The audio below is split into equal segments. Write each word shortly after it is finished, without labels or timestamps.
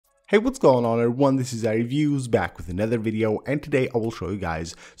Hey, what's going on everyone, this is iReviews back with another video, and today I will show you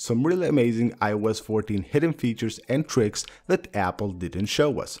guys some really amazing iOS 14 hidden features and tricks that Apple didn't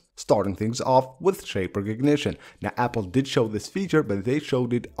show us. Starting things off with shape recognition. Now Apple did show this feature, but they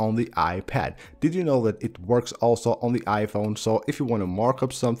showed it on the iPad. Did you know that it works also on the iPhone? So if you want to mark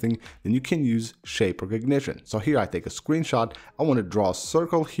up something, then you can use shape recognition. So here I take a screenshot, I want to draw a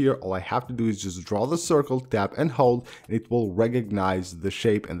circle here, all I have to do is just draw the circle, tap and hold, and it will recognize the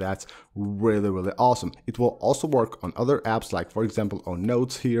shape, and that's really awesome. It will also work on other apps, like for example on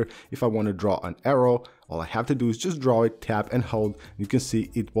Notes here. If I want to draw an arrow, all I have to do is just draw it, tap and hold. You can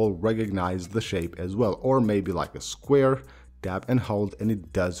see it will recognize the shape as well, or maybe like a square, tap and hold, and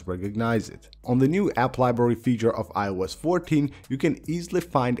it does recognize it. On the new app library feature of iOS 14, you can easily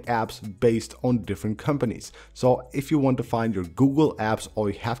find apps based on different companies. So if you want to find your Google apps, all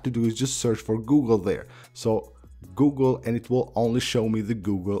you have to do is just search for Google there. So Google, and it will only show me the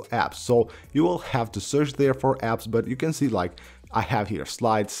Google apps. So you will have to search there for apps, but you can see like I have here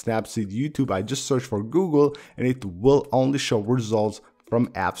Slides, Snapseed, YouTube. I just search for Google and it will only show results from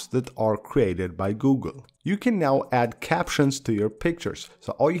apps that are created by Google. You can now add captions to your pictures.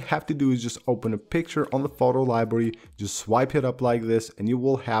 So all you have to do is just open a picture on the photo library, just swipe it up like this, and you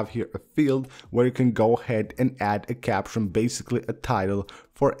will have here a field where you can go ahead and add a caption, basically a title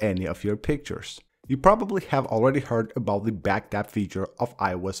for any of your pictures. You probably have already heard about the back tap feature of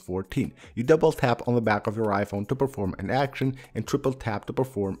iOS 14. You double tap on the back of your iPhone to perform an action and triple tap to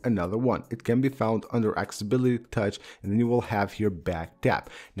perform another one. It can be found under Accessibility Touch, and then you will have here back tap.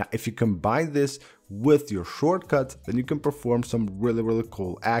 Now if you combine this with your shortcuts, then you can perform some really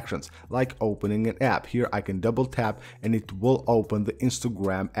cool actions, like opening an app. Here I can double tap and it will open the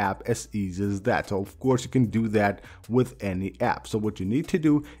Instagram app as easy as that. So of course you can do that with any app. So what you need to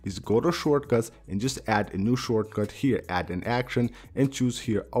do is go to shortcuts and just add a new shortcut here, add an action, and choose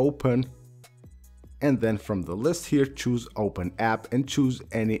here open, and then from the list here choose open app and choose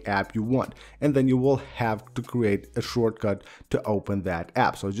any app you want, and then you will have to create a shortcut to open that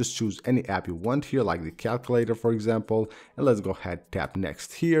app. So just choose any app you want here, like the calculator for example, and let's go ahead, tap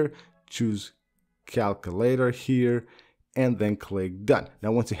next here, choose calculator here, and then click done.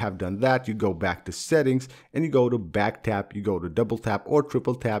 Now once you have done that, you go back to settings and you go to back tap, you go to double tap or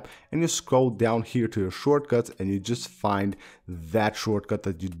triple tap, and you scroll down here to your shortcuts and you just find that shortcut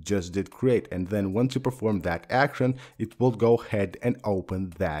that you just did create, and then once you perform that action, it will go ahead and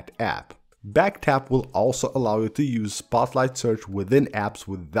open that app. Back tap will also allow you to use Spotlight search within apps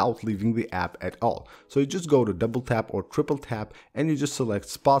without leaving the app at all. So you just go to double tap or triple tap and you just select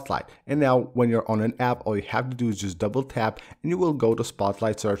Spotlight. And now when you're on an app, all you have to do is just double tap and you will go to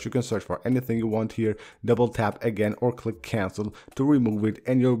Spotlight search. You can search for anything you want here, double tap again or click cancel to remove it,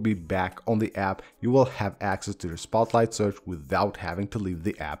 and you'll be back on the app. You will have access to your Spotlight search without having to leave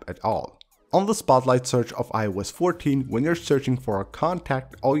the app at all. On the Spotlight search of iOS 14, when you're searching for a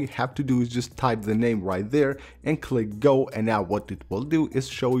contact, all you have to do is just type the name right there and click go, and now what it will do is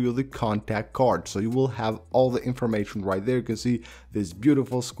show you the contact card. So you will have all the information right there. You can see this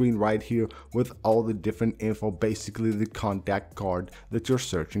beautiful screen right here with all the different info, basically the contact card that you're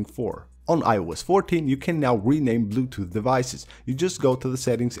searching for. On iOS 14, you can now rename Bluetooth devices. You just go to the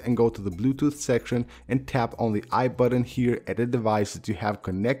settings and go to the Bluetooth section and tap on the I button here at a device that you have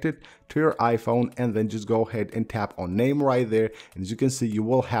connected to your iPhone, and then just go ahead and tap on name right there. And as you can see, you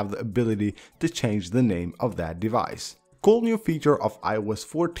will have the ability to change the name of that device. Cool new feature of iOS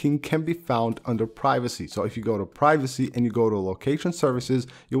 14 can be found under privacy. So if you go to privacy and you go to location services,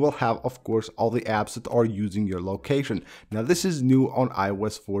 you will have of course all the apps that are using your location. Now this is new on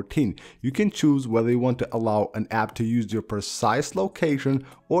iOS 14. You can choose whether you want to allow an app to use your precise location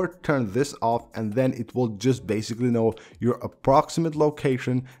or turn this off, and then it will just basically know your approximate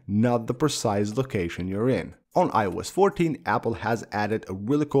location, not the precise location you're in. On iOS 14, Apple has added a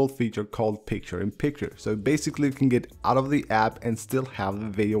really cool feature called Picture in Picture. So basically you can get out of the app and still have the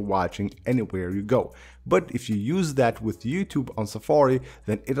video watching anywhere you go. But if you use that with YouTube on Safari,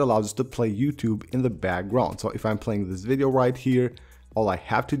 then it allows us to play YouTube in the background. So if I'm playing this video right here, all I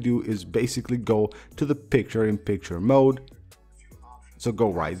have to do is basically go to the Picture in Picture mode. So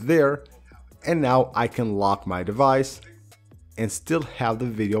go right there, and now I can lock my device and still have the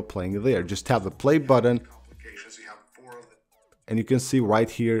video playing there. Just tap the play button, and you can see right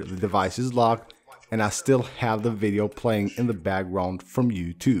here the device is locked and I still have the video playing in the background from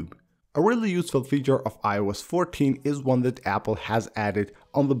YouTube. A really useful feature of iOS 14 is one that Apple has added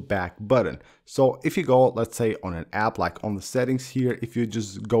on the back button. So if you go, let's say, on an app like on the settings here, if you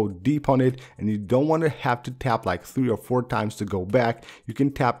just go deep on it and you don't want to have to tap like 3 or 4 times to go back, you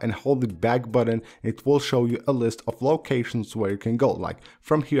can tap and hold the back button. It will show you a list of locations where you can go. Like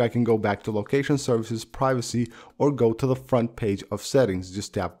from here, I can go back to location services, privacy, or go to the front page of settings.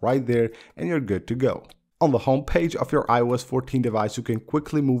 Just tap right there and you're good to go. On the home page of your iOS 14 device, you can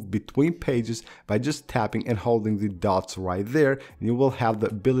quickly move between pages by just tapping and holding the dots right there, and you will have the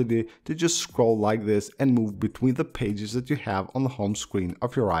ability to just scroll like this and move between the pages that you have on the home screen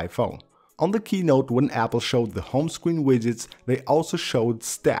of your iPhone. On the keynote, when Apple showed the home screen widgets, they also showed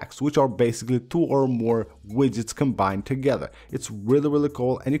stacks, which are basically 2 or more widgets combined together. It's really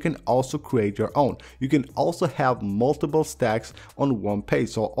cool, and you can also create your own. You can also have multiple stacks on one page,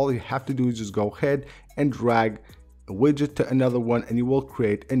 so all you have to do is just go ahead and drag a widget to another one and you will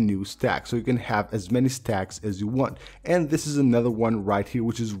create a new stack, so you can have as many stacks as you want. And this is another one right here,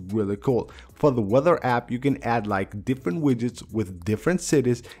 which is really cool. For the weather app, you can add like different widgets with different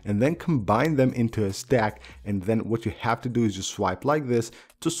cities and then combine them into a stack, and then what you have to do is just swipe like this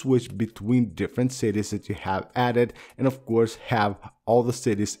to switch between different cities that you have added, and of course have all the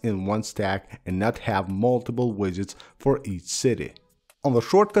cities in one stack and not have multiple widgets for each city. On the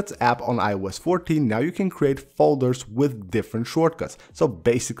Shortcuts app on iOS 14, now you can create folders with different shortcuts. So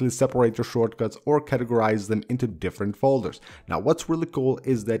basically separate your shortcuts or categorize them into different folders. Now what's really cool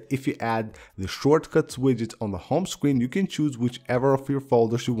is that if you add the Shortcuts widget on the home screen, you can choose whichever of your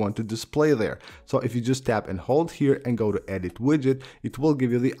folders you want to display there. So if you just tap and hold here and go to Edit Widget, it will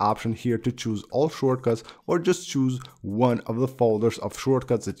give you the option here to choose all shortcuts or just choose one of the folders of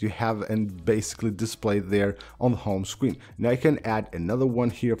shortcuts that you have and basically display there on the home screen. Now you can add another one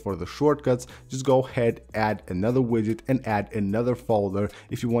here for the shortcuts. Just go ahead, add another widget and add another folder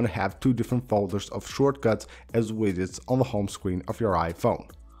if you want to have 2 different folders of shortcuts as widgets on the home screen of your iPhone.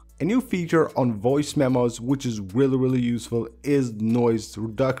 A new feature on voice memos, which is really useful, is noise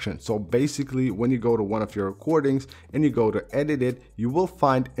reduction. So basically when you go to one of your recordings and you go to edit it, you will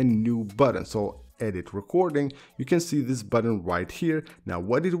find a new button. So edit recording, you can see this button right here. Now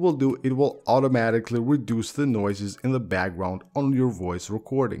what it will do, it will automatically reduce the noises in the background on your voice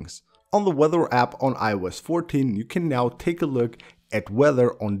recordings. On the weather app on iOS 14, you can now take a look at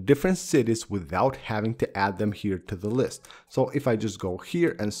weather on different cities without having to add them here to the list. So if I just go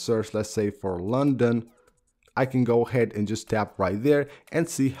here and search, let's say for London, I can go ahead and just tap right there and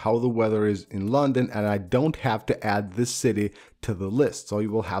see how the weather is in London, and I don't have to add this city to the list. So you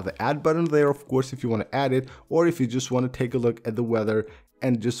will have the add button there, of course, if you want to add it, or if you just want to take a look at the weather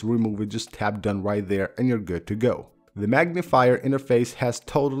and just remove it, just tap done right there and you're good to go. The Magnifier interface has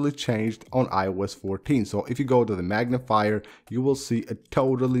totally changed on iOS 14. So if you go to the Magnifier, you will see a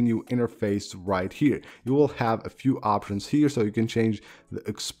totally new interface right here. You will have a few options here, so you can change the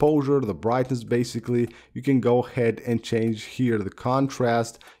exposure, the brightness basically. You can go ahead and change here the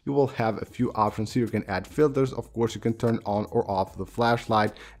contrast. You will have a few options here. You can add filters. Of course, you can turn on or off the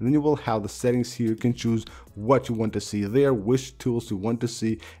flashlight. And then you will have the settings here. You can choose what you want to see there, which tools you want to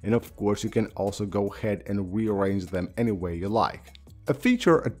see. And of course, you can also go ahead and rearrange them any way you like. A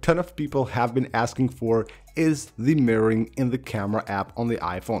feature a ton of people have been asking for is the mirroring in the camera app on the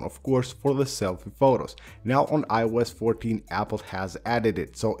iPhone, of course, for the selfie photos. Now on iOS 14, Apple has added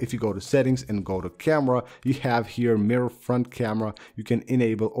it. So if you go to settings and go to camera, you have here mirror front camera. You can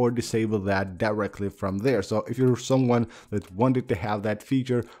enable or disable that directly from there. So if you're someone that wanted to have that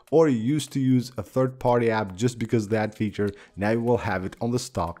feature, or you used to use a third-party app just because of that feature, now you will have it on the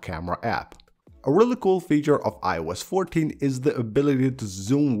stock camera app. A really cool feature of iOS 14 is the ability to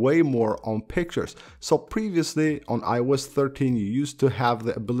zoom way more on pictures. So previously on iOS 13 you used to have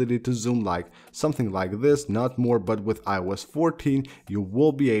the ability to zoom like something like this, not more, but with iOS 14 you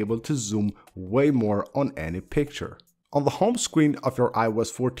will be able to zoom way more on any picture. On the home screen of your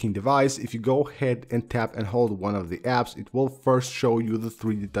iOS 14 device, if you go ahead and tap and hold one of the apps, it will first show you the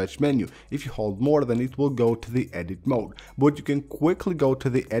 3D touch menu. If you hold more, then it will go to the edit mode. But you can quickly go to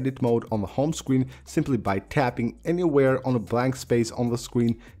the edit mode on the home screen simply by tapping anywhere on a blank space on the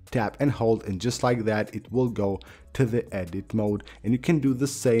screen, tap and hold, and just like that it will go to the edit mode. And you can do the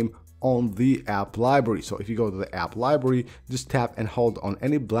same on the app library. So if you go to the app library, just tap and hold on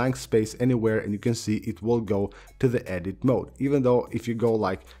any blank space anywhere and you can see it will go to the edit mode. Even though if you go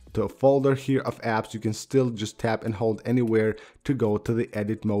like to a folder here of apps, you can still just tap and hold anywhere to go to the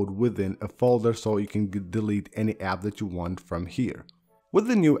edit mode within a folder, so you can delete any app that you want from here. With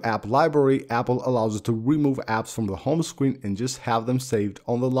the new app library, Apple allows us to remove apps from the home screen and just have them saved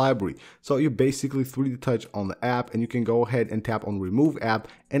on the library. So you basically 3D touch on the app and you can go ahead and tap on remove app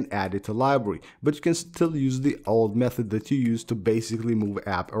and add it to library. But you can still use the old method that you use to basically move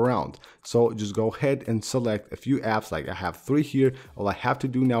app around. So just go ahead and select a few apps, like I have 3 here. All I have to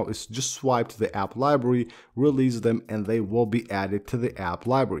do now is just swipe to the app library, release them, and they will be added to the app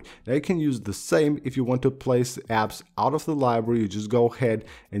library. Now you can use the same if you want to place apps out of the library. You just go ahead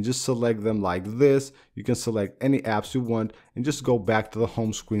and just select them like this. You can select any apps you want and just go back to the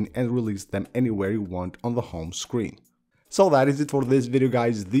home screen and release them anywhere you want on the home screen. So that is it for this video,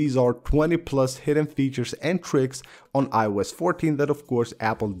 guys. These are 20 plus hidden features and tricks on iOS 14 that of course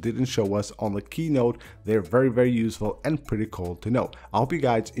Apple didn't show us on the keynote. They're very useful and pretty cool to know. I hope you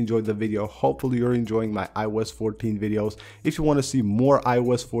guys enjoyed the video. Hopefully you're enjoying my iOS 14 videos. If you want to see more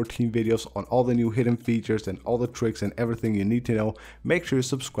iOS 14 videos on all the new hidden features and all the tricks and everything you need to know, make sure you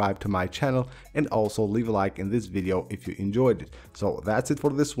subscribe to my channel and also leave a like in this video if you enjoyed it. So that's it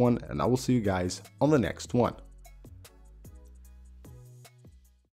for this one, and I will see you guys on the next one.